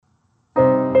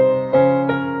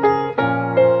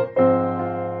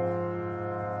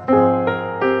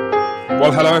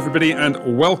Well, hello everybody,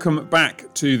 and welcome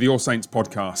back to the All Saints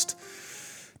podcast.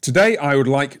 Today I would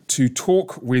like to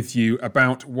talk with you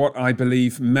about what I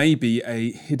believe may be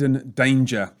a hidden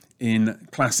danger in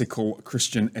classical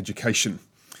Christian education.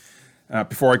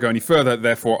 Before I go any further,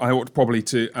 therefore, I ought probably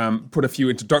to put a few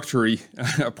introductory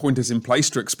pointers in place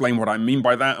to explain what I mean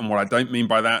by that and what I don't mean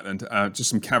by that, and just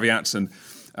some caveats and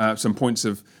some points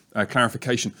of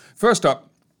clarification. First up,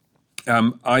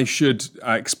 I should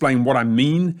explain what I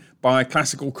mean by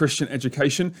classical Christian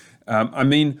education. I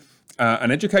mean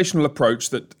an educational approach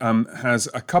that has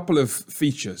a couple of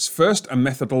features. First, a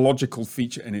methodological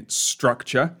feature in its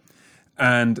structure,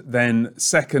 and then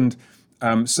second,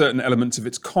 certain elements of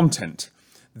its content.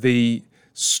 The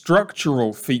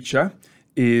structural feature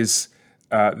is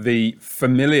the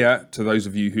familiar, to those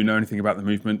of you who know anything about the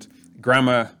movement,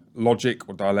 grammar, logic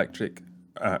or dialectic,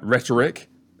 rhetoric,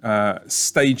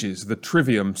 stages, the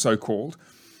trivium so-called,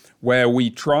 where we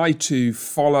try to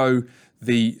follow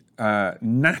the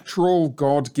natural,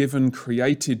 God-given,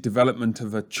 created development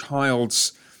of a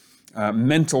child's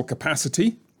mental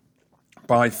capacity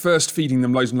by first feeding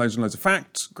them loads and loads and loads of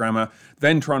facts, grammar,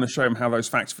 then trying to show them how those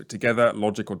facts fit together,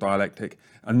 logic or dialectic,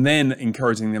 and then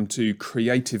encouraging them to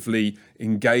creatively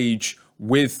engage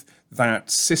with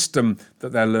that system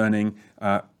that they're learning,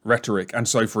 rhetoric. And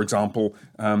so, for example,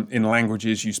 in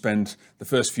languages, you spend the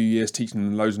first few years teaching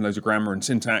them loads and loads of grammar and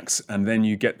syntax, and then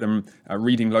you get them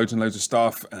reading loads and loads of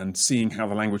stuff and seeing how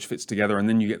the language fits together, and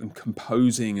then you get them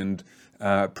composing and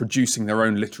producing their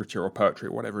own literature or poetry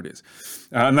or whatever it is.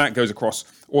 And that goes across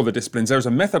all the disciplines. There's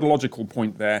a methodological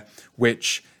point there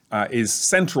which is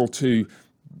central to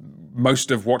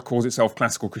most of what calls itself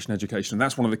classical Christian education. And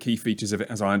that's one of the key features of it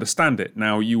as I understand it.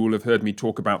 Now, you will have heard me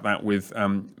talk about that with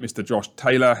Mr. Josh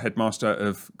Taylor, headmaster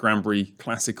of Granbury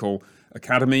Classical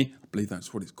Academy. I believe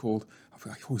that's what it's called.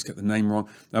 I always get the name wrong.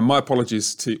 Now, my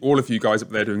apologies to all of you guys up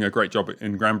there doing a great job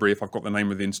in Granbury if I've got the name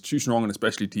of the institution wrong, and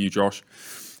especially to you, Josh.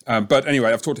 But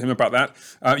anyway, I've talked to him about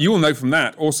that. You will know from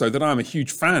that also that I'm a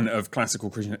huge fan of classical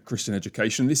Christian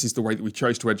education. This is the way that we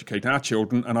chose to educate our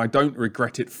children, and I don't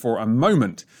regret it for a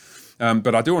moment.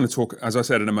 But I do want to talk, as I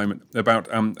said in a moment, about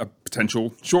a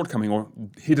potential shortcoming or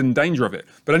hidden danger of it.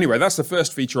 But anyway, that's the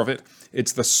first feature of it.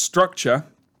 It's the structure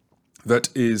that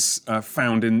is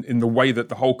found in the way that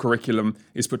the whole curriculum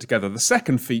is put together. The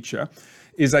second feature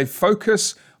is a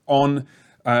focus on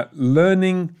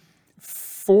learning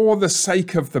for the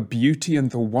sake of the beauty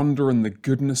and the wonder and the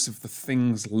goodness of the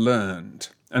things learned.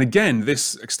 And again,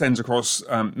 this extends across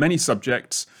many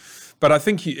subjects, but I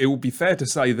think it would be fair to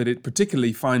say that it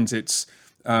particularly finds its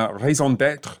raison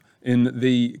d'être in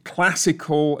the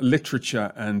classical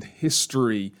literature and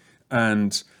history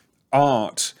and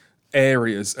art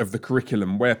areas of the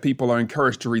curriculum, where people are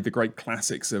encouraged to read the great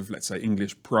classics of, let's say,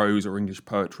 English prose or English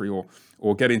poetry,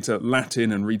 or get into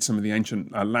Latin and read some of the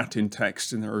ancient Latin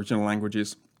texts in their original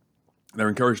languages. They're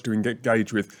encouraged to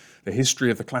engage with the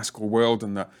history of the classical world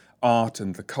and the art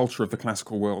and the culture of the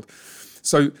classical world.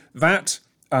 So that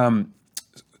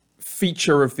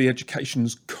feature of the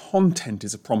education's content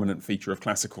is a prominent feature of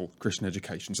classical Christian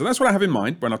education. So that's what I have in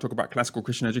mind when I talk about classical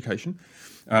Christian education.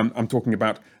 I'm talking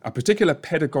about a particular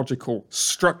pedagogical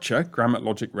structure, grammar,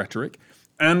 logic, rhetoric,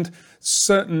 and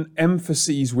certain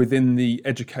emphases within the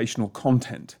educational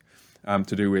content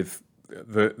to do with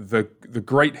the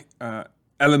great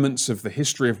elements of the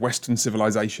history of Western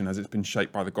civilization as it's been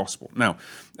shaped by the gospel. Now,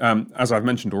 as I've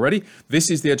mentioned already,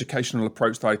 this is the educational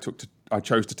approach that I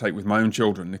chose to take with my own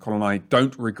children. Nicole and I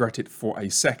don't regret it for a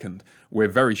second. We're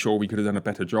very sure we could have done a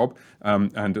better job,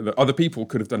 and that other people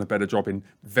could have done a better job in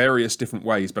various different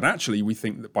ways. But actually, we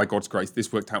think that by God's grace,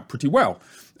 this worked out pretty well.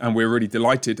 And we're really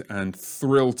delighted and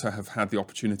thrilled to have had the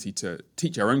opportunity to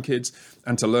teach our own kids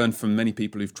and to learn from many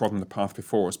people who've trodden the path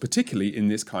before us, particularly in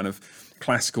this kind of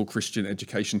classical Christian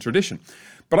education tradition.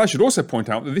 But I should also point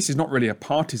out that this is not really a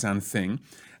partisan thing.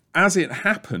 As it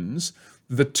happens,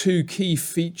 the two key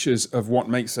features of what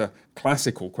makes a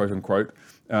classical, quote unquote,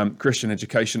 Christian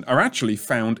education are actually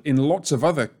found in lots of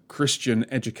other Christian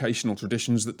educational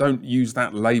traditions that don't use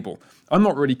that label. I'm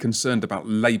not really concerned about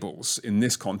labels in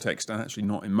this context, and actually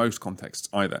not in most contexts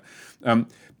either.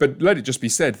 But let it just be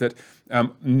said that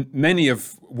many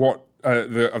of what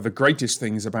the greatest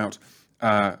things about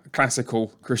classical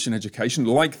Christian education,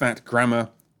 like that grammar,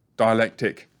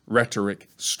 dialectic, rhetoric,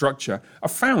 structure, are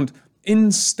found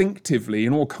instinctively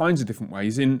in all kinds of different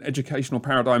ways in educational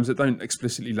paradigms that don't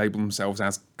explicitly label themselves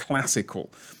as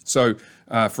classical. So,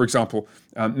 for example,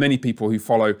 many people who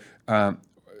follow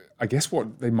I guess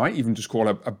what they might even just call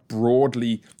a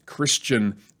broadly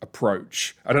Christian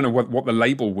approach. I don't know what the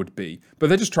label would be, but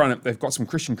they're just they've got some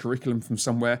Christian curriculum from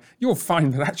somewhere. You'll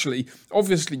find that actually,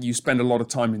 obviously you spend a lot of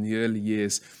time in the early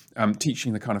years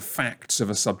teaching the kind of facts of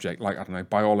a subject, like, I don't know,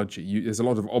 biology. There's a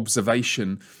lot of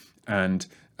observation and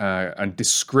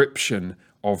description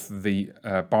of the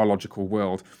biological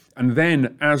world. And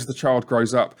then as the child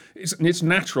grows up, it's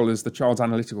natural as the child's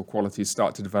analytical qualities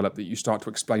start to develop that you start to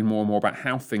explain more and more about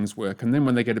how things work. And then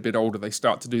when they get a bit older, they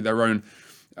start to do their own,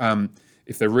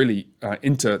 if they're really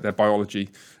into their biology,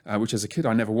 which as a kid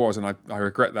I never was, and I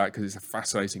regret that because it's a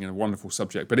fascinating and a wonderful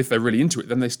subject. But if they're really into it,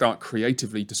 then they start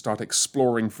creatively to start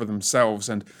exploring for themselves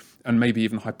and maybe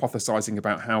even hypothesizing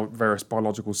about how various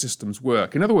biological systems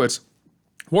work. In other words,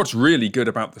 what's really good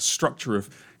about the structure of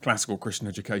classical Christian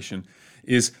education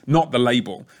is not the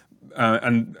label,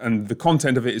 and the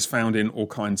content of it is found in all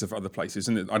kinds of other places.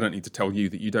 And I don't need to tell you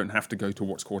that you don't have to go to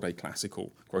what's called a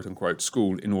classical, quote-unquote,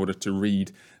 school in order to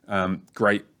read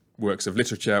great works of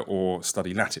literature or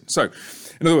study Latin. So,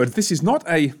 in other words, this is not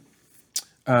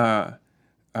an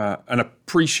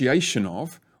appreciation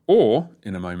of, or,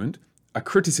 in a moment, a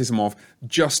criticism of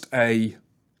just a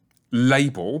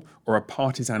label or a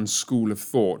partisan school of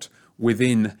thought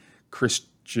within Christian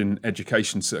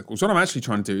education circles. What I'm actually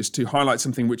trying to do is to highlight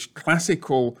something which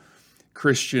classical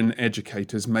Christian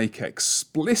educators make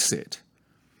explicit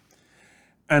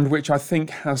and which I think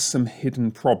has some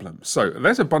hidden problems. So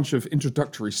there's a bunch of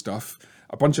introductory stuff,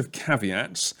 a bunch of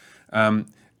caveats,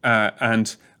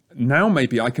 and now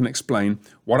maybe I can explain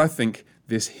what I think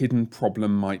this hidden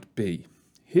problem might be.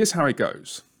 Here's how it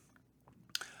goes.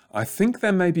 I think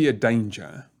there may be a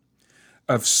danger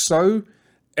of so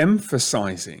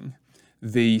emphasizing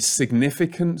the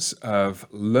significance of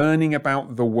learning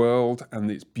about the world and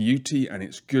its beauty and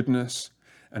its goodness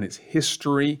and its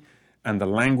history and the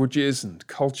languages and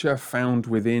culture found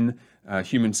within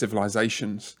human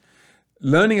civilizations.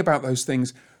 Learning about those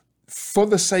things for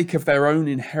the sake of their own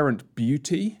inherent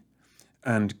beauty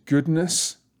and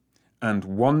goodness and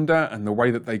wonder and the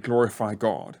way that they glorify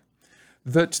God,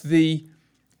 that the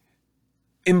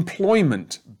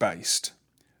employment-based,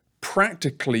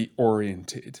 practically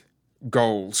oriented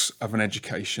goals of an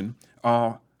education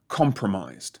are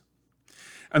compromised.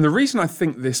 And the reason I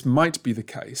think this might be the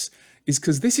case is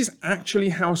because this is actually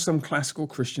how some classical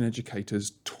Christian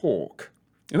educators talk.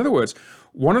 In other words,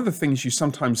 one of the things you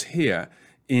sometimes hear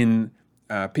in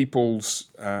people's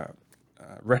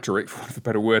rhetoric, for want of a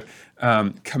better word,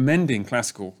 commending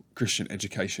classical Christian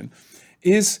education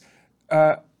is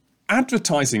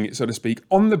advertising it, so to speak,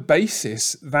 on the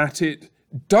basis that it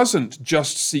doesn't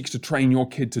just seek to train your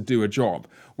kid to do a job.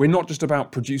 We're not just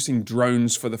about producing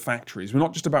drones for the factories. We're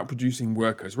not just about producing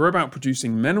workers. We're about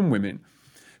producing men and women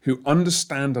who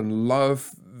understand and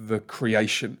love the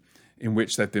creation in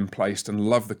which they've been placed and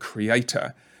love the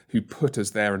Creator who put us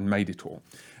there and made it all.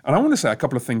 And I want to say a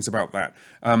couple of things about that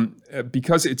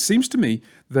because it seems to me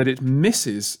that it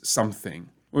misses something.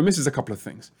 Well, it misses a couple of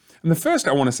things. And the first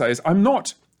I want to say is I'm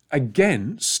not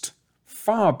against,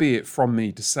 far be it from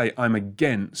me to say I'm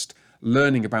against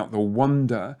learning about the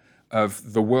wonder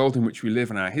of the world in which we live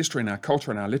and our history and our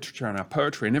culture and our literature and our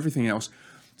poetry and everything else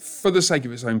for the sake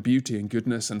of its own beauty and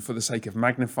goodness and for the sake of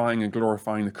magnifying and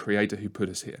glorifying the Creator who put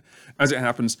us here. As it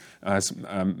happens, as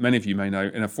many of you may know,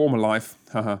 in a former life,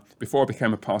 before I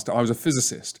became a pastor, I was a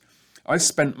physicist. I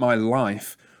spent my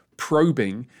life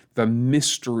probing the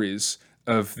mysteries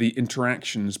of the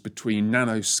interactions between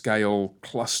nanoscale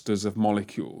clusters of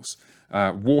molecules.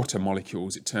 Water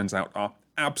molecules, it turns out, are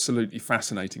absolutely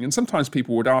fascinating. And sometimes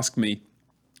people would ask me,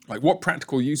 like, what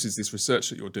practical use is this research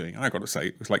that you're doing? And I got to say,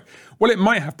 it was like, well, it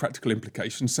might have practical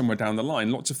implications somewhere down the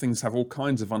line. Lots of things have all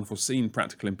kinds of unforeseen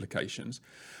practical implications.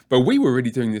 But we were really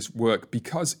doing this work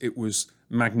because it was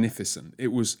magnificent.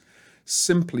 It was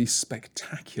simply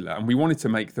spectacular. And we wanted to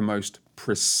make the most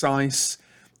precise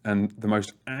and the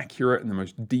most accurate and the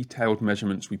most detailed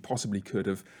measurements we possibly could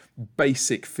of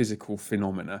basic physical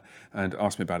phenomena. And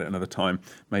ask me about it another time,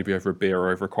 maybe over a beer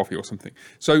or over a coffee or something.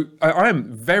 So I am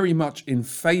very much in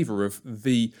favor of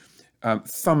the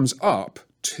thumbs up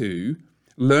to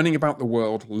learning about the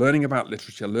world, learning about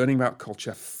literature, learning about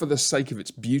culture for the sake of its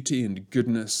beauty and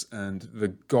goodness and the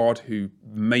God who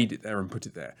made it there and put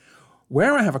it there.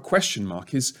 Where I have a question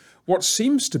mark is what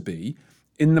seems to be,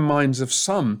 in the minds of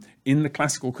some in the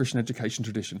classical Christian education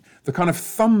tradition, the kind of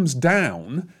thumbs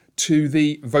down to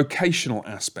the vocational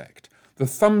aspect, the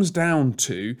thumbs down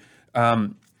to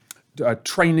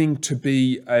training to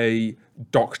be a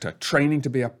doctor, training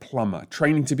to be a plumber,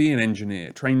 training to be an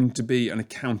engineer, training to be an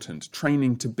accountant,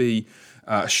 training to be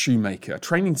a shoemaker,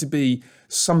 training to be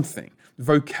something.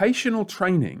 Vocational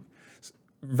training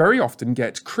very often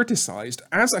get criticized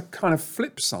as a kind of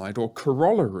flip side or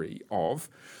corollary of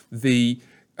the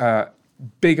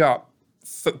big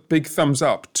thumbs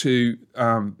up to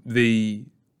the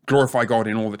glorify God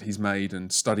in all that he's made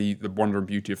and study the wonder and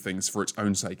beauty of things for its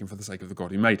own sake and for the sake of the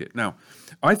God who made it. Now,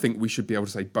 I think we should be able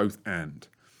to say both and.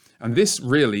 And this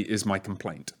really is my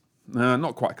complaint.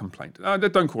 Not quite a complaint.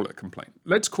 Don't call it a complaint.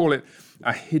 Let's call it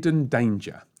a hidden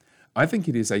danger. I think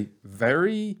it is a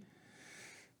very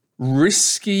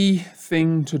risky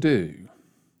thing to do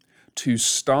to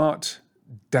start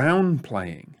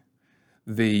downplaying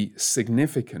the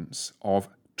significance of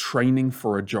training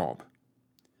for a job,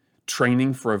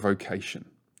 training for a vocation,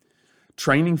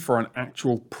 training for an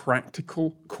actual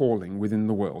practical calling within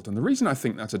the world. And the reason I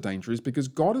think that's a danger is because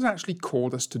God has actually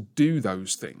called us to do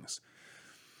those things.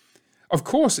 Of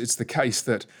course, it's the case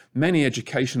that many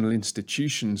educational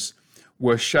institutions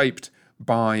were shaped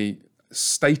by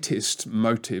statist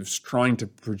motives, trying to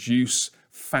produce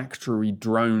factory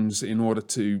drones in order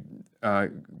to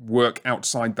work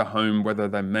outside the home, whether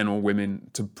they're men or women,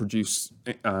 to produce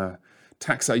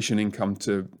taxation income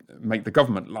to make the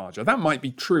government larger. That might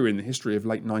be true in the history of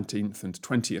late 19th and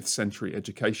 20th century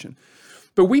education.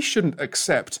 But we shouldn't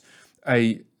accept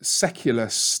a secular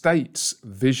state's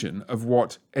vision of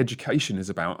what education is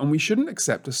about, and we shouldn't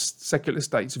accept a secular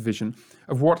state's vision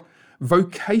of what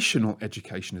vocational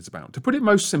education is about. To put it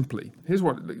most simply,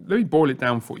 let me boil it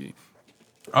down for you.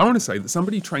 I want to say that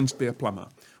somebody who trains to be a plumber,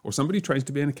 or somebody who trains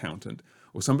to be an accountant,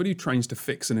 or somebody who trains to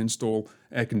fix and install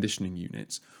air conditioning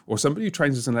units, or somebody who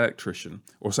trains as an electrician,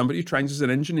 or somebody who trains as an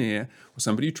engineer, or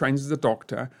somebody who trains as a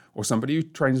doctor, or somebody who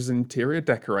trains as an interior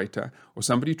decorator, or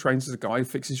somebody who trains as a guy who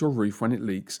fixes your roof when it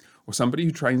leaks, or somebody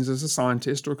who trains as a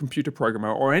scientist or a computer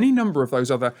programmer, or any number of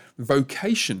those other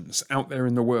vocations out there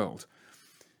in the world.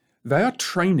 They are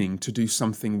training to do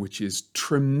something which is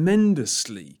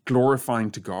tremendously glorifying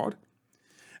to God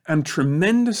and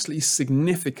tremendously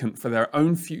significant for their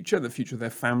own future, the future of their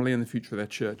family, and the future of their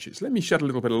churches. Let me shed a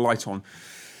little bit of light on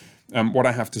what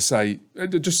I have to say,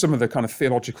 just some of the kind of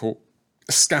theological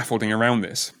scaffolding around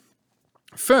this.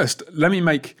 First, let me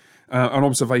make an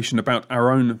observation about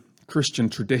our own Christian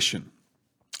tradition.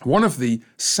 One of the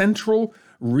central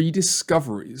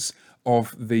rediscoveries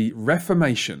of the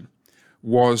Reformation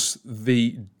was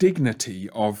the dignity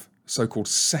of so-called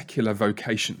secular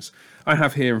vocations. I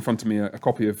have here in front of me a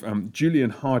copy of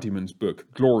Julian Hardyman's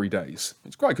book, Glory Days.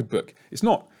 It's quite a good book. It's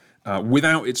not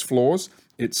without its flaws.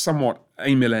 It's somewhat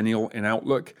amillennial in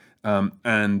outlook,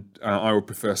 and I would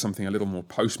prefer something a little more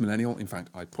post-millennial. In fact,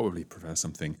 I'd probably prefer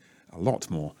something a lot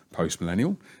more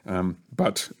post-millennial.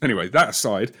 But anyway, that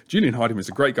aside, Julian Hardyman is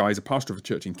a great guy. He's a pastor of a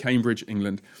church in Cambridge,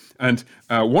 England. And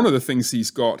one of the things he's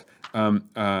got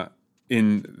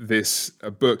in this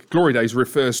book, Glory Days,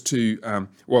 refers to,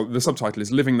 the subtitle is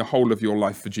Living the Whole of Your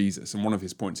Life for Jesus. And one of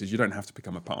his points is you don't have to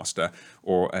become a pastor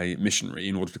or a missionary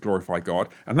in order to glorify God.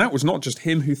 And that was not just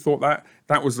him who thought that,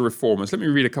 that was the Reformers. Let me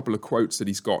read a couple of quotes that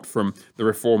he's got from the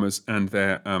Reformers and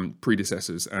their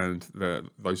predecessors and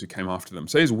those who came after them.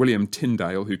 So here's William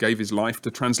Tyndale, who gave his life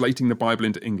to translating the Bible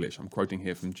into English. I'm quoting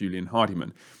here from Julian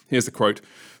Hardyman. Here's the quote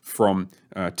from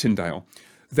Tyndale.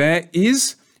 "There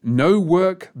is no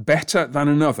work better than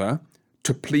another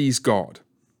to please God.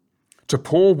 To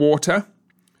pour water,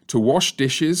 to wash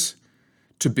dishes,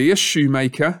 to be a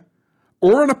shoemaker,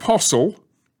 or an apostle,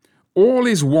 all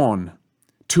is one.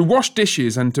 To wash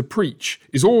dishes and to preach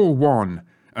is all one,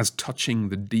 as touching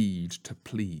the deed to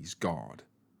please God."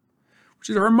 Which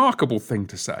is a remarkable thing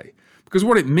to say, because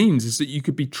what it means is that you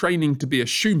could be training to be a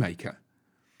shoemaker,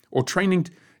 or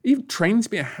even training to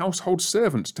be a household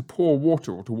servant, to pour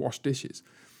water or to wash dishes,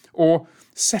 or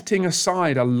setting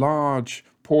aside a large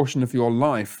portion of your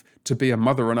life to be a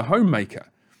mother and a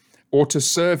homemaker, or to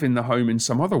serve in the home in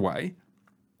some other way,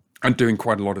 and doing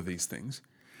quite a lot of these things,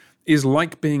 is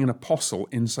like being an apostle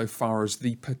insofar as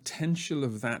the potential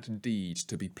of that deed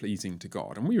to be pleasing to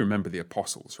God. And we remember the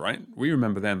apostles, right? We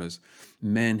remember them as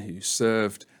men who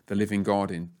served the living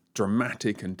God in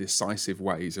dramatic and decisive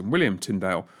ways. And William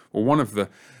Tyndale, one of the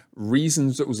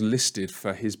reasons that was listed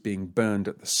for his being burned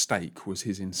at the stake was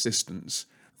his insistence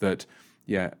that,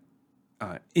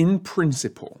 in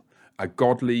principle, a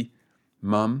godly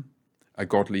mum, a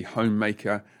godly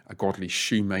homemaker, a godly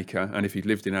shoemaker, and if he'd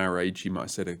lived in our age, he might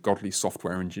have said a godly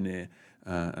software engineer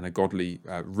and a godly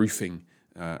roofing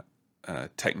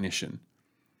technician,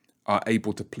 are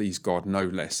able to please God no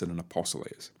less than an apostle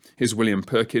is. Here's William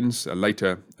Perkins, a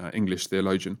later English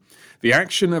theologian. "The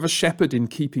action of a shepherd in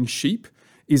keeping sheep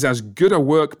is as good a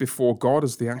work before God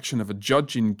as the action of a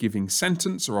judge in giving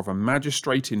sentence, or of a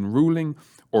magistrate in ruling,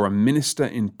 or a minister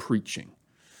in preaching."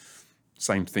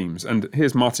 same themes. And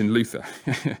here's Martin Luther.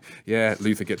 Yeah,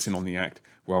 Luther gets in on the act.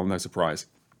 Well, no surprise.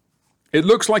 It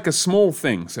looks like a small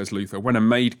thing, says Luther, when a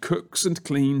maid cooks and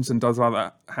cleans and does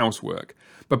other housework.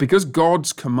 But because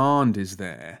God's command is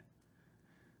there,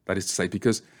 that is to say,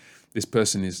 because this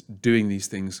person is doing these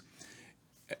things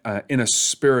in a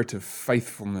spirit of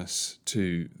faithfulness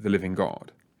to the living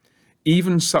God,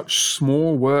 even such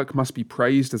small work must be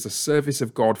praised as a service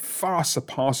of God, far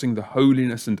surpassing the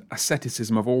holiness and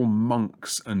asceticism of all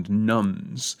monks and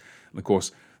nuns. And of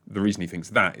course, the reason he thinks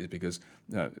that is because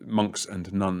monks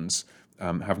and nuns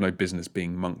have no business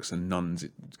being monks and nuns,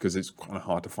 because it's kind of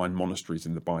hard to find monasteries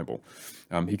in the Bible.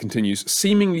 He continues,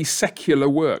 seemingly secular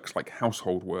works like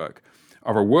household work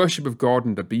are a worship of God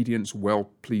and obedience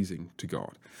well pleasing to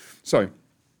God. So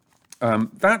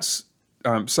that's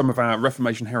some of our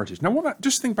Reformation heritage. Now,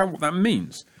 just think about what that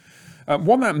means.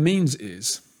 What that means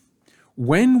is,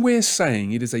 when we're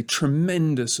saying it is a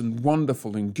tremendous and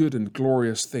wonderful and good and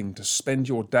glorious thing to spend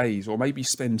your days, or maybe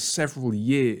spend several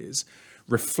years,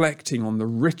 reflecting on the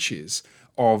riches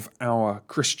of our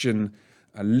Christian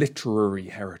literary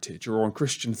heritage, or on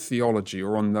Christian theology,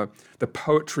 or on the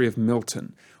poetry of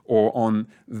Milton, or on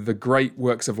the great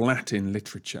works of Latin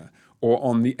literature, or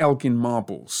on the Elgin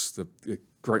marbles, the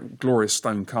great glorious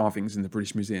stone carvings in the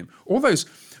British Museum, all those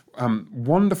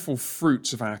wonderful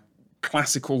fruits of our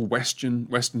classical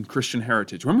Western Christian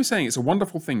heritage. When we're saying it's a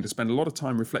wonderful thing to spend a lot of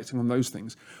time reflecting on those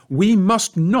things, we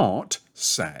must not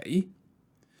say,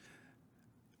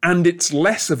 and it's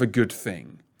less of a good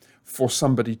thing for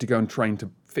somebody to go and train to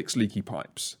fix leaky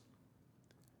pipes,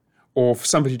 or for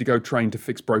somebody to go train to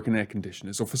fix broken air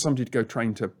conditioners, or for somebody to go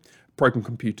train to program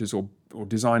computers, or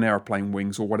design aeroplane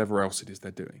wings, or whatever else it is they're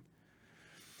doing.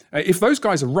 If those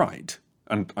guys are right,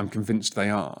 and I'm convinced they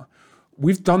are,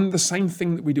 we've done the same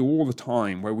thing that we do all the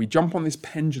time, where we jump on this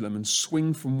pendulum and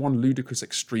swing from one ludicrous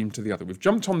extreme to the other. We've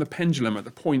jumped on the pendulum at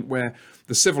the point where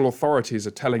the civil authorities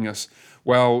are telling us,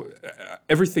 well,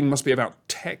 everything must be about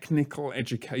technical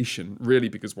education, really,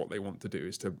 because what they want to do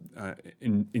is to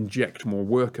inject more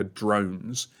worker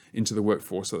drones into the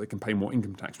workforce so they can pay more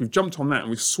income tax. We've jumped on that and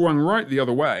we've swung right the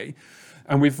other way.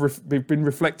 And we've been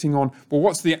reflecting on, well,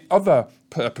 what's the other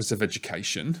purpose of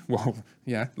education? Well,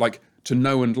 yeah, like to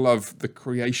know and love the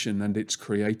creation and its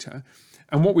creator.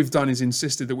 And what we've done is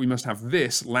insisted that we must have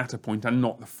this latter point and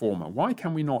not the former. Why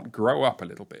can we not grow up a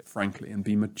little bit, frankly, and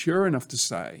be mature enough to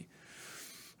say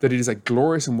that it is a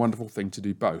glorious and wonderful thing to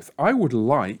do both? I would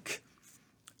like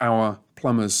our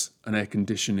plumbers and air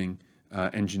conditioning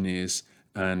engineers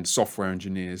and software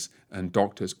engineers and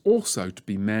doctors also to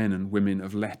be men and women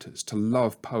of letters, to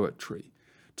love poetry,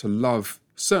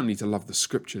 certainly to love the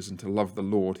scriptures and to love the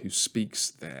Lord who speaks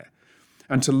there,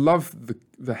 and to love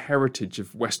the heritage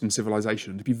of Western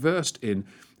civilization, to be versed in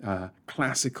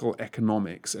classical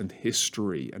economics and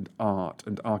history and art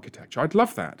and architecture. I'd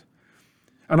love that.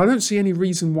 And I don't see any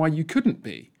reason why you couldn't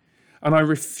be. And I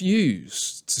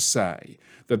refuse to say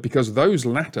that because those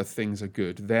latter things are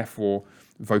good, therefore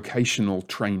vocational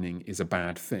training is a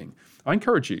bad thing. I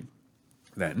encourage you,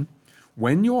 then,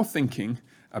 when you're thinking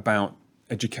about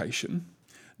education,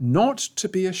 not to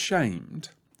be ashamed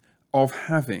of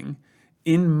having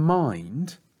in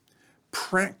mind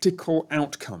practical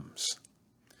outcomes,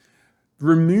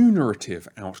 remunerative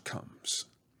outcomes,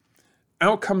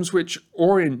 outcomes which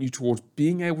orient you towards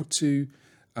being able to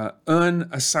earn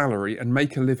a salary and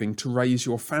make a living to raise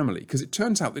your family. Because it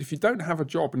turns out that if you don't have a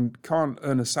job and can't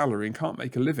earn a salary and can't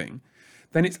make a living,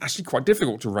 then it's actually quite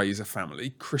difficult to raise a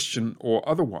family, Christian or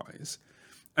otherwise.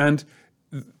 And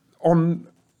on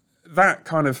that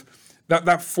kind of,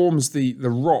 that forms the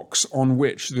rocks on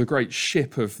which the great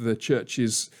ship of the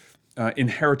church's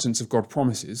inheritance of God's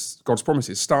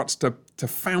promises starts to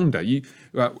founder.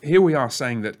 Here we are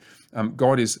saying that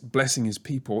God is blessing his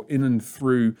people in and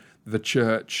through the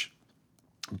church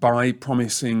by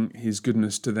promising his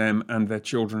goodness to them and their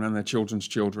children and their children's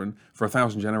children for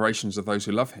 1,000 generations of those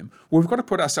who love him. Well, we've got to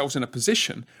put ourselves in a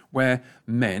position where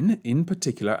men, in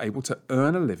particular, are able to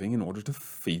earn a living in order to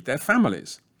feed their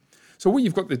families. So what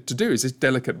you've got to do is this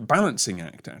delicate balancing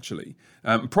act, actually.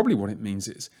 Probably what it means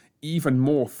is even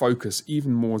more focus,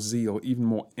 even more zeal, even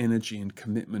more energy and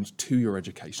commitment to your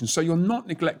education. So you're not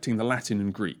neglecting the Latin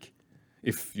and Greek.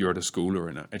 If you're at a school or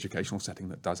in an educational setting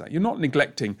that does that, you're not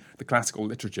neglecting the classical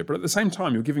literature, but at the same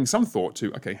time, you're giving some thought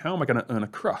to, okay, how am I going to earn a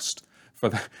crust for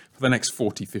the next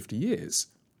 40, 50 years?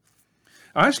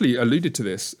 I actually alluded to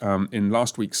this in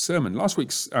last week's sermon. Last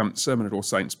week's sermon at All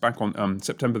Saints, back on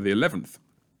September the 11th,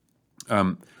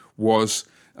 was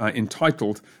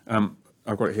entitled,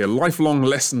 I've got it here, Lifelong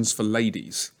Lessons for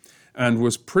Ladies, and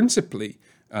was principally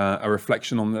a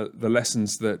reflection on the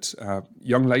lessons that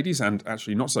young ladies, and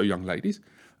actually not so young ladies,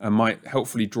 might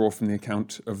helpfully draw from the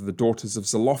account of the daughters of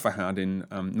Zelophehad in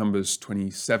Numbers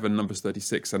 27, Numbers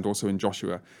 36, and also in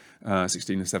Joshua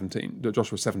 16 and 17,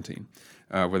 Joshua 17,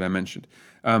 where they're mentioned.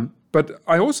 But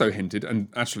I also hinted, and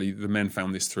actually the men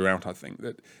found this throughout, I think,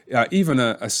 that even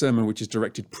a sermon which is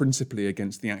directed principally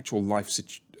against the actual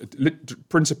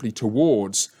principally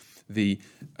towards the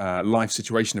life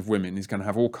situation of women is going to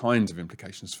have all kinds of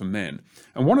implications for men.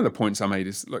 And one of the points I made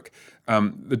is, look,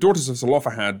 the daughters of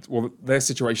Zelophehad, well, their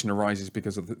situation arises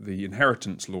because of the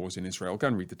inheritance laws in Israel. Go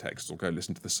and read the text or go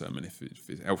listen to the sermon if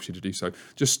it helps you to do so.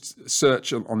 Just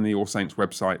search on the All Saints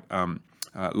website,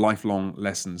 lifelong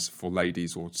lessons for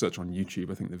ladies, or search on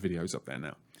YouTube. I think the video's up there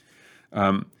now.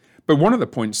 But one of the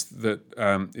points that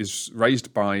is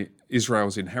raised by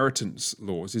Israel's inheritance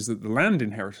laws is that the land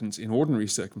inheritance in ordinary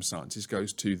circumstances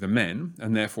goes to the men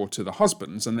and therefore to the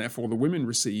husbands, and therefore the women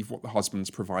receive what the husbands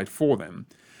provide for them,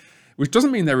 which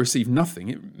doesn't mean they receive nothing.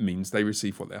 It means they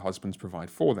receive what their husbands provide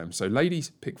for them. So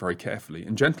ladies, pick very carefully,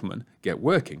 and gentlemen, get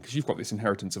working, because you've got this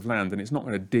inheritance of land and it's not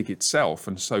going to dig itself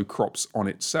and sow crops on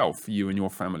itself for you and your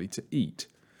family to eat.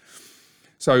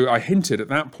 So I hinted at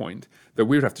that point that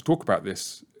we would have to talk about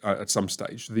this at some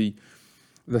stage, the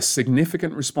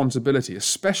significant responsibility,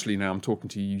 especially now I'm talking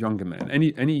to you younger men,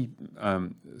 any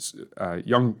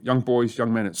young boys,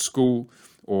 young men at school,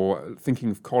 or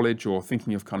thinking of college, or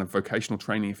thinking of kind of vocational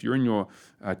training. If you're in your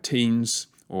teens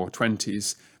or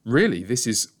 20s, really this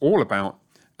is all about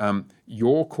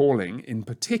your calling in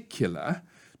particular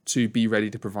to be ready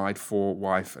to provide for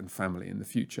wife and family in the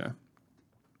future.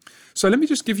 So let me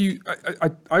just give you,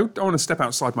 I don't want to step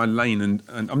outside my lane, and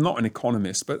I'm not an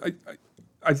economist, but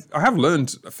I have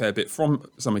learned a fair bit from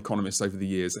some economists over the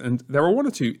years, and there are one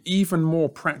or two even more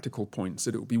practical points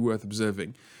that it would be worth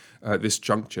observing at this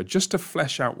juncture, just to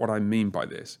flesh out what I mean by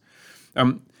this.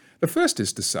 The first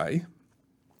is to say,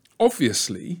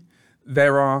 obviously,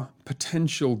 there are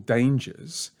potential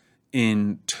dangers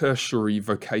in tertiary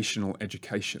vocational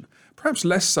education, perhaps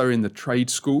less so in the trade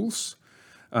schools,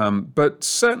 but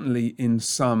certainly in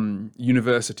some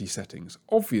university settings.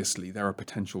 Obviously, there are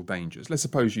potential dangers. Let's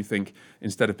suppose you think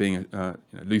instead of being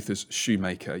Luther's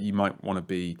shoemaker, you might want to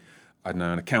be, I don't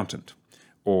know, an accountant.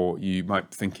 Or you might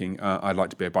be thinking, I'd like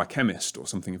to be a biochemist or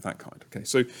something of that kind. Okay,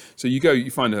 so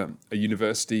you find a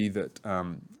university that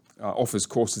offers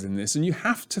courses in this, and you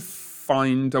have to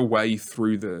find a way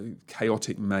through the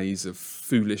chaotic maze of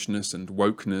foolishness and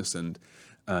wokeness and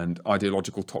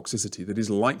ideological toxicity that is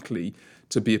likely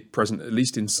to be present, at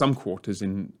least in some quarters,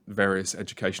 in various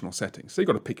educational settings. So you've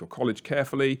got to pick your college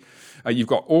carefully. You've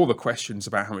got all the questions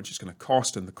about how much it's going to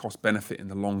cost and the cost benefit in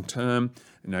the long term.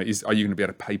 Are you going to be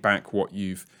able to pay back what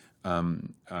you've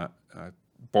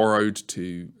borrowed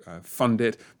to fund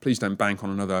it? Please don't bank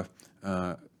on another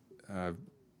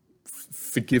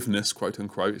forgiveness, quote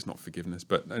unquote. It's not forgiveness,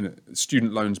 but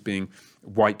student loans being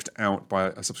wiped out by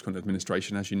a subsequent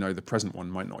administration. As you know, the present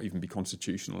one might not even be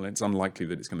constitutional. It's unlikely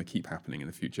that it's going to keep happening in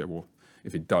the future. Well,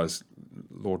 if it does,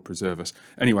 Lord preserve us.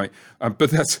 Anyway, but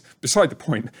that's beside the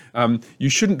point. You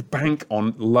shouldn't bank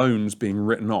on loans being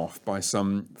written off by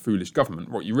some foolish government.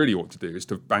 What you really ought to do is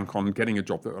to bank on getting a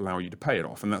job that will allow you to pay it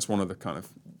off. And that's one of the kind of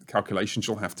calculations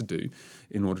you'll have to do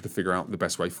in order to figure out the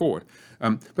best way forward.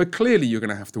 But clearly you're going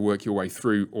to have to work your way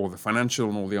through all the financial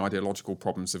and all the ideological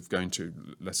problems of going to,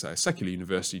 let's say, a secular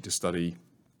university to study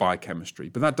biochemistry.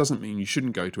 But that doesn't mean you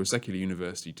shouldn't go to a secular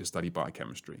university to study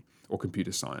biochemistry or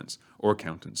computer science or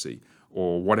accountancy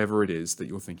or whatever it is that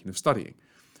you're thinking of studying.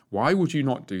 Why would you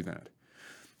not do that?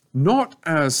 Not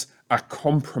as a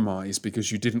compromise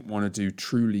because you didn't want to do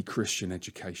truly Christian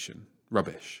education.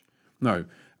 Rubbish. No,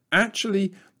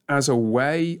 actually as a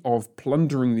way of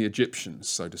plundering the Egyptians,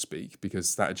 so to speak,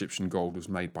 because that Egyptian gold was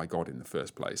made by God in the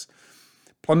first place.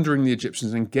 Plundering the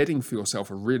Egyptians and getting for yourself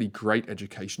a really great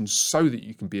education so that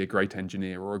you can be a great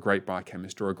engineer or a great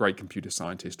biochemist or a great computer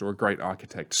scientist or a great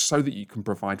architect, so that you can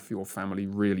provide for your family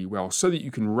really well, so that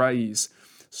you can raise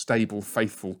stable,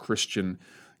 faithful Christian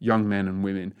young men and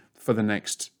women for the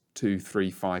next 2,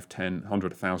 3, 5, 10,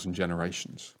 100, 1,000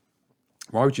 generations.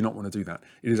 Why would you not want to do that?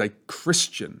 It is a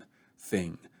Christian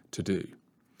thing to do.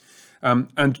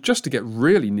 And just to get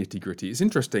really nitty-gritty, it's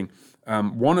interesting.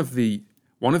 One of the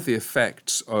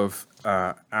effects of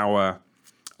our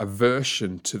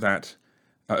aversion to that,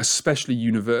 especially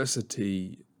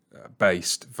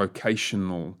university-based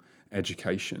vocational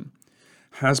education,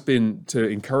 has been to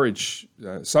encourage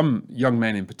some young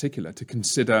men in particular to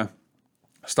consider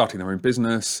starting their own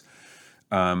business,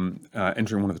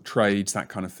 entering one of the trades, that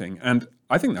kind of thing. And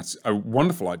I think that's a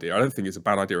wonderful idea. I don't think it's a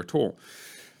bad idea at all.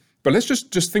 But let's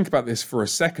just think about this for a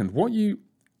second. What you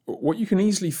what you can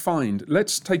easily find,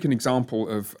 let's take an example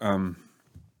of,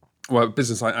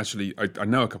 business. I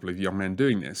know a couple of young men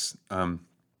doing this,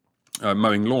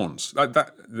 mowing lawns.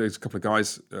 There's a couple of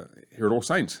guys here at All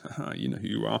Saints, you know who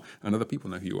you are, and other people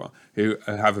know who you are, who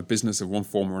have a business of one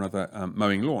form or another,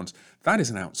 mowing lawns. That is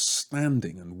an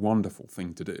outstanding and wonderful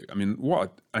thing to do. I mean,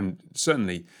 and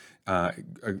certainly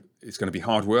it's going to be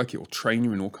hard work. It will train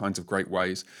you in all kinds of great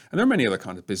ways. And there are many other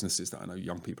kinds of businesses that I know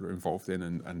young people are involved in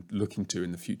and looking to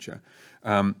in the future.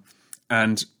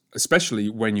 And especially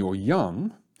when you're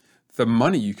young, the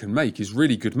money you can make is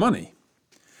really good money.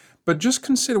 But just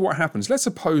consider what happens. Let's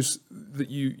suppose that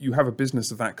you have a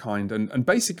business of that kind, and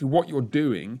basically what you're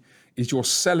doing is you're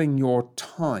selling your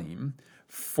time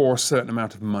for a certain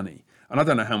amount of money. And I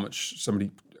don't know how much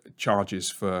somebody charges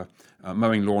for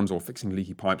mowing lawns or fixing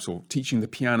leaky pipes or teaching the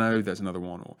piano. There's another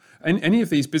one, or any of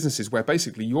these businesses where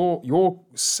basically you're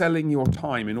selling your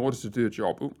time in order to do a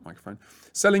job.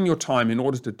 Selling your time in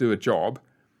order to do a job,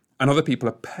 and other people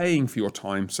are paying for your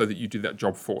time so that you do that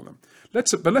job for them.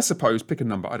 Let's suppose, pick a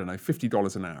number, I don't know,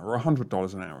 $50 an hour or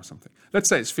 $100 an hour or something. Let's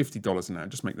say it's $50 an hour,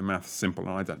 just make the math simple,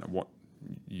 and I don't know what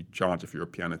you charge if you're a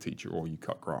piano teacher or you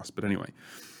cut grass, but anyway.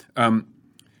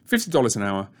 $50 an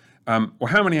hour, well,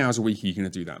 how many hours a week are you going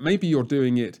to do that? Maybe you're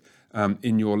doing it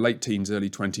in your late teens, early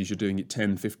 20s, you're doing it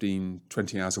 10, 15,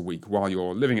 20 hours a week while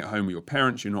you're living at home with your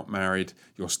parents, you're not married,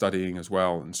 you're studying as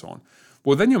well, and so on.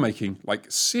 Well, then you're making,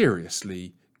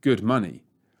 seriously good money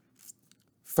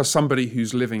for somebody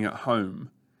who's living at home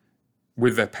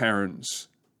with their parents,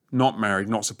 not married,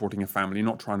 not supporting a family,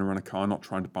 not trying to run a car, not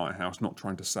trying to buy a house, not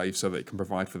trying to save so they can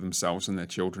provide for themselves and their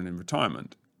children in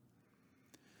retirement.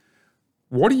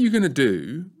 What are you going to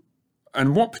do,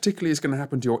 and what particularly is going to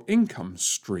happen to your income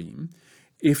stream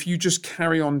if you just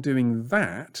carry on doing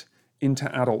that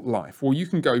into adult life? Well, you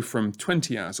can go from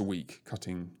 20 hours a week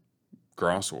cutting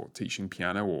grass or teaching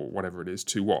piano or whatever it is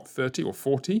to 30 or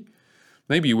 40?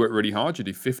 Maybe you work really hard, you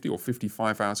do 50 or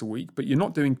 55 hours a week, but you're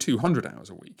not doing 200 hours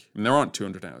a week. And there aren't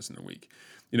 200 hours in a week.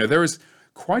 There is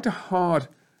quite a hard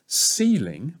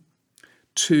ceiling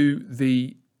to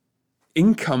the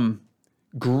income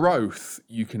growth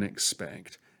you can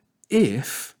expect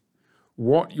if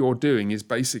what you're doing is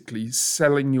basically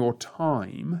selling your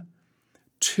time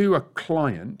to a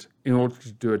client in order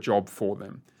to do a job for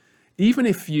them. Even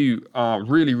if you are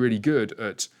really, really good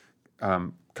at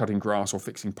cutting grass or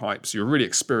fixing pipes, you're a really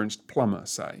experienced plumber,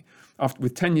 say,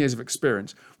 with 10 years of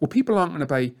experience, well, people aren't going to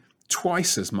pay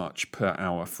twice as much per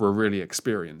hour for a really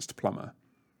experienced plumber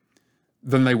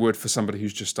than they would for somebody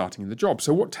who's just starting in the job.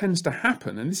 So what tends to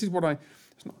happen, and this is what I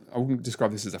wouldn't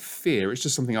describe this as a fear, it's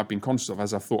just something I've been conscious of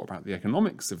as I've thought about the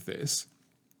economics of this,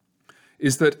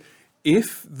 is that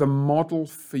if the model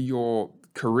for your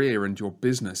career and your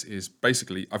business is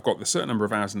basically, I've got the certain number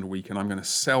of hours in the week and I'm going to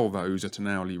sell those at an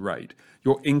hourly rate,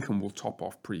 your income will top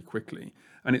off pretty quickly.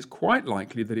 And it's quite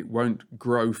likely that it won't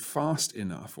grow fast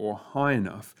enough or high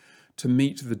enough to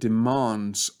meet the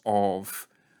demands of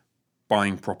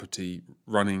buying property,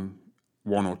 running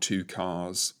one or two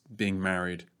cars, being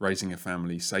married, raising a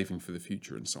family, saving for the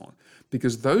future, and so on.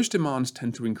 Because those demands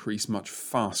tend to increase much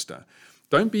faster.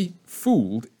 Don't be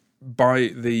fooled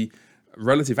by the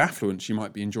relative affluence you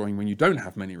might be enjoying when you don't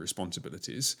have many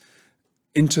responsibilities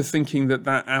into thinking that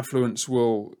affluence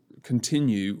will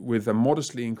continue with a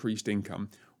modestly increased income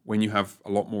when you have a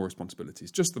lot more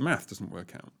responsibilities. Just the math doesn't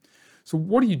work out. So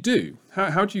what do you do?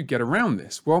 How do you get around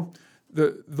this? Well,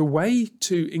 the way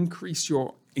to increase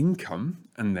your income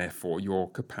and therefore your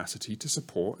capacity to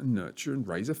support and nurture and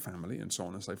raise a family and so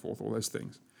on and so forth, all those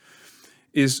things,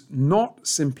 is not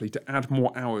simply to add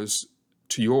more hours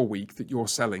to your week that you're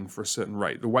selling for a certain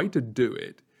rate. The way to do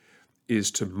it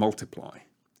is to multiply.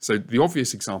 So the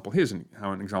obvious example, here's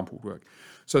how an example would work.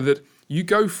 So that you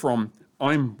go from,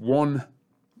 I'm one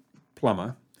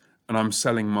plumber and I'm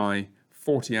selling my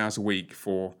 40 hours a week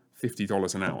for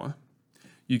 $50 an hour.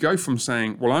 You go from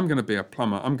saying, well, I'm going to be a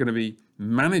plumber, I'm going to be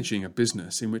managing a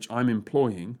business in which I'm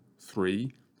employing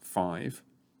 3, 5,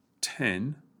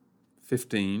 10,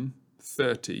 15,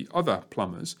 30 other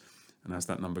plumbers. And as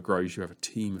that number grows, you have a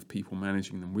team of people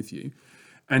managing them with you.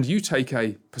 And you take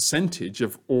a percentage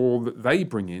of all that they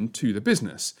bring in to the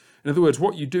business. In other words,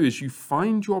 what you do is you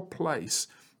find your place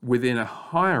within a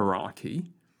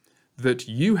hierarchy that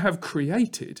you have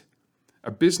created, a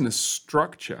business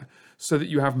structure, so that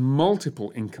you have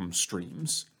multiple income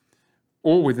streams,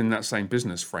 all within that same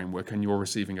business framework, and you're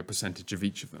receiving a percentage of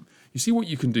each of them. You see, what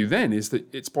you can do then is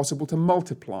that it's possible to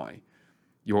multiply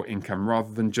your income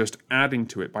rather than just adding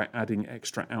to it by adding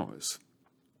extra hours.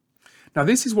 Now,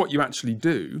 this is what you actually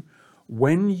do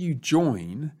when you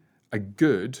join a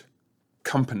good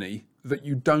company that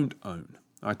you don't own.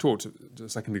 I talked a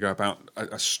second ago about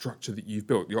a structure that you've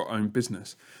built, your own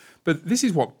business. But this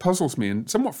is what puzzles me and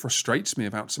somewhat frustrates me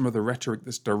about some of the rhetoric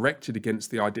that's directed against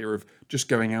the idea of just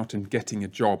going out and getting a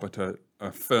job at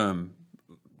a firm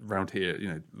around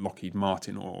here, Lockheed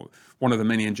Martin or one of the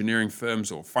many engineering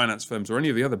firms or finance firms or any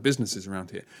of the other businesses around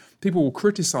here. People will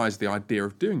criticize the idea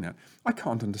of doing that. I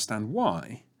can't understand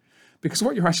why. Because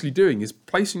what you're actually doing is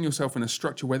placing yourself in a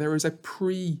structure where there is a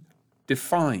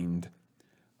predefined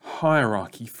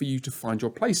hierarchy for you to find your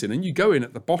place in. And you go in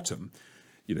at the bottom,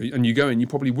 and you go in, you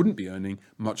probably wouldn't be earning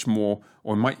much more,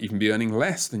 or might even be earning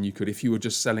less than you could if you were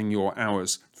just selling your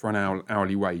hours for an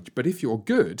hourly wage. But if you're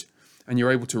good and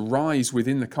you're able to rise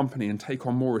within the company and take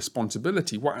on more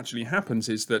responsibility, what actually happens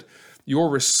is that you're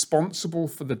responsible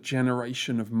for the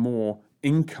generation of more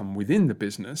income within the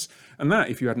business. And that,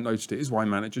 if you hadn't noticed it, is why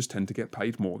managers tend to get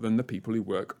paid more than the people who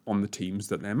work on the teams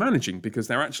that they're managing, because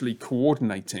they're actually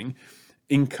coordinating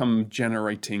income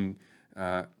generating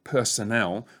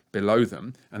personnel below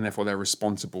them, and therefore they're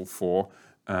responsible for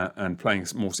and playing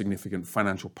a more significant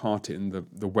financial part in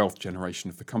the wealth generation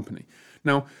of the company.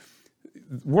 Now,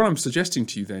 what I'm suggesting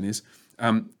to you then is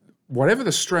whatever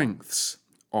the strengths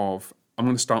of, I'm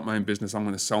going to start my own business, I'm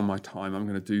going to sell my time, I'm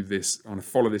going to do this, I'm going to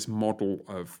follow this model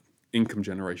of income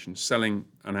generation, selling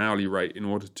an hourly rate in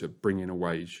order to bring in a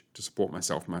wage to support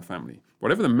myself and my family.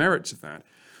 Whatever the merits of that,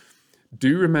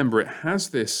 do remember it has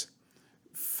this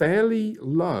fairly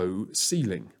low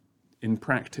ceiling in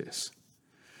practice.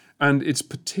 And it's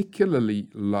particularly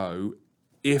low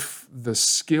if the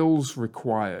skills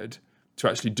required to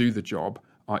actually do the job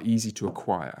are easy to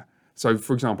acquire. So,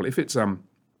 for example, if it's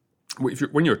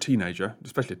when you're a teenager,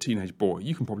 especially a teenage boy,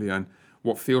 you can probably earn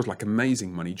what feels like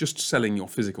amazing money just selling your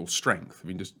physical strength. I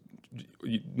mean, just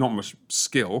not much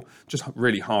skill, just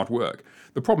really hard work.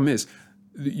 The problem is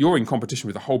you're in competition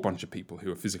with a whole bunch of people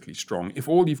who are physically strong. If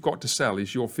all you've got to sell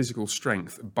is your physical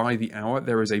strength by the hour,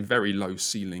 there is a very low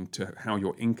ceiling to how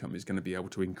your income is going to be able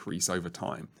to increase over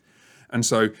time. And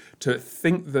so to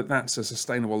think that that's a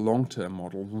sustainable long-term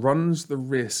model runs the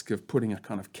risk of putting a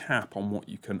kind of cap on what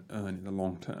you can earn in the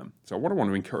long term. So what I want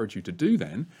to encourage you to do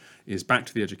then is, back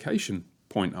to the education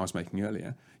point I was making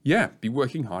earlier, be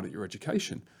working hard at your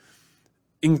education,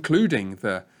 including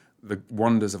the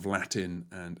wonders of Latin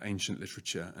and ancient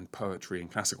literature and poetry and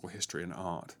classical history and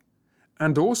art,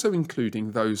 and also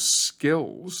including those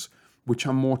skills which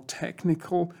are more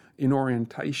technical in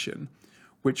orientation,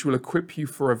 which will equip you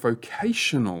for a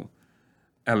vocational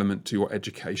element to your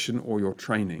education or your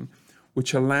training,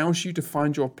 which allows you to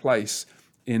find your place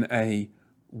in a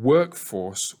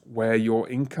workforce where your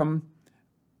income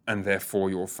and therefore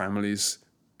your family's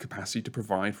capacity to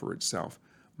provide for itself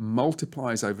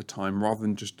multiplies over time rather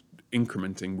than just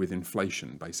incrementing with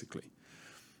inflation, basically.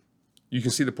 You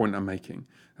can see the point I'm making.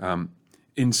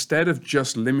 Instead of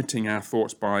just limiting our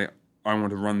thoughts by, I want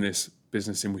to run this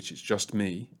business in which it's just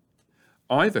me,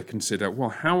 either consider, well,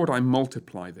 how would I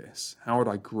multiply this? How would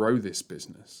I grow this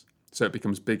business so it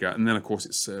becomes bigger? And then, of course,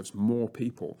 it serves more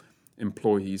people,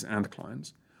 employees and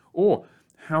clients. Or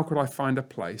how could I find a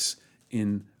place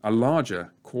in a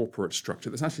larger corporate structure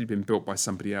that's actually been built by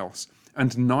somebody else?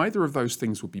 And neither of those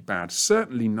things would be bad.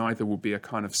 Certainly neither would be a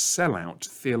kind of sellout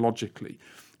theologically.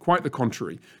 Quite the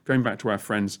contrary. Going back to our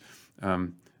friends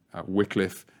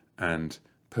Wycliffe and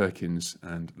Perkins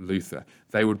and Luther,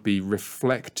 they would be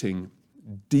reflecting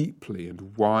deeply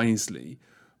and wisely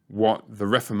what the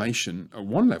Reformation, at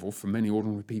one level, for many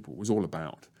ordinary people, was all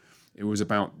about. It was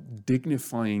about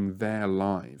dignifying their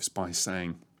lives by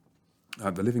saying,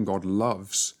 the living God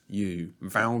loves you,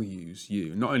 values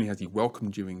you. Not only has he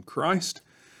welcomed you in Christ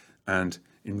and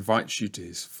invites you to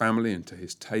his family and to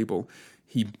his table,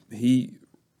 he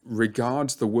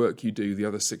regards the work you do the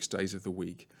other 6 days of the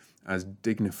week as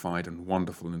dignified and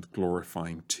wonderful and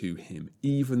glorifying to him,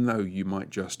 even though you might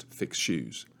just fix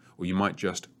shoes, or you might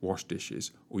just wash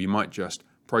dishes, or you might just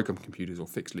program computers or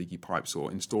fix leaky pipes or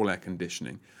install air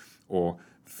conditioning or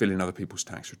fill in other people's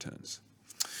tax returns.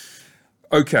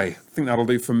 Okay, I think that'll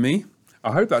do for me.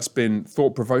 I hope that's been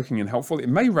thought-provoking and helpful. It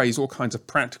may raise all kinds of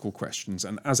practical questions,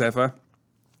 and as ever,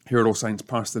 here at All Saints,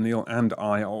 Pastor Neil and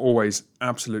I are always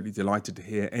absolutely delighted to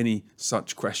hear any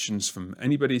such questions from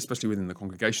anybody, especially within the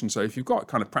congregation. So if you've got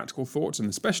kind of practical thoughts, and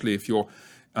especially if you're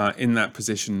in that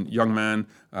position, young man,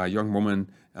 young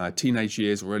woman, teenage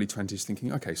years or early 20s,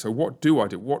 thinking, okay, so what do I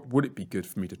do? What would it be good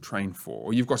for me to train for?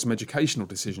 Or you've got some educational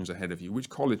decisions ahead of you. Which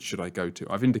college should I go to?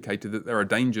 I've indicated that there are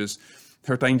dangers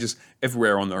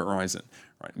everywhere on the horizon,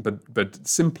 right? But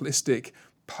simplistic,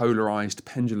 polarized,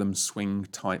 pendulum swing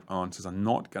type answers are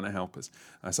not going to help us.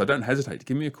 So don't hesitate to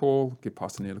give me a call, give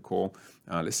Pastor Neil a call.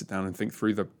 Let's sit down and think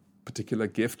through the particular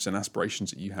gifts and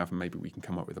aspirations that you have, and maybe we can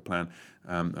come up with a plan.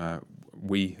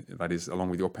 That is, along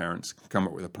with your parents, can come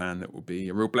up with a plan that will be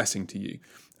a real blessing to you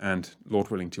and, Lord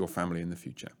willing, to your family in the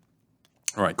future.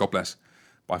 All right, God bless.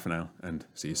 Bye for now, and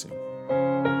see you soon.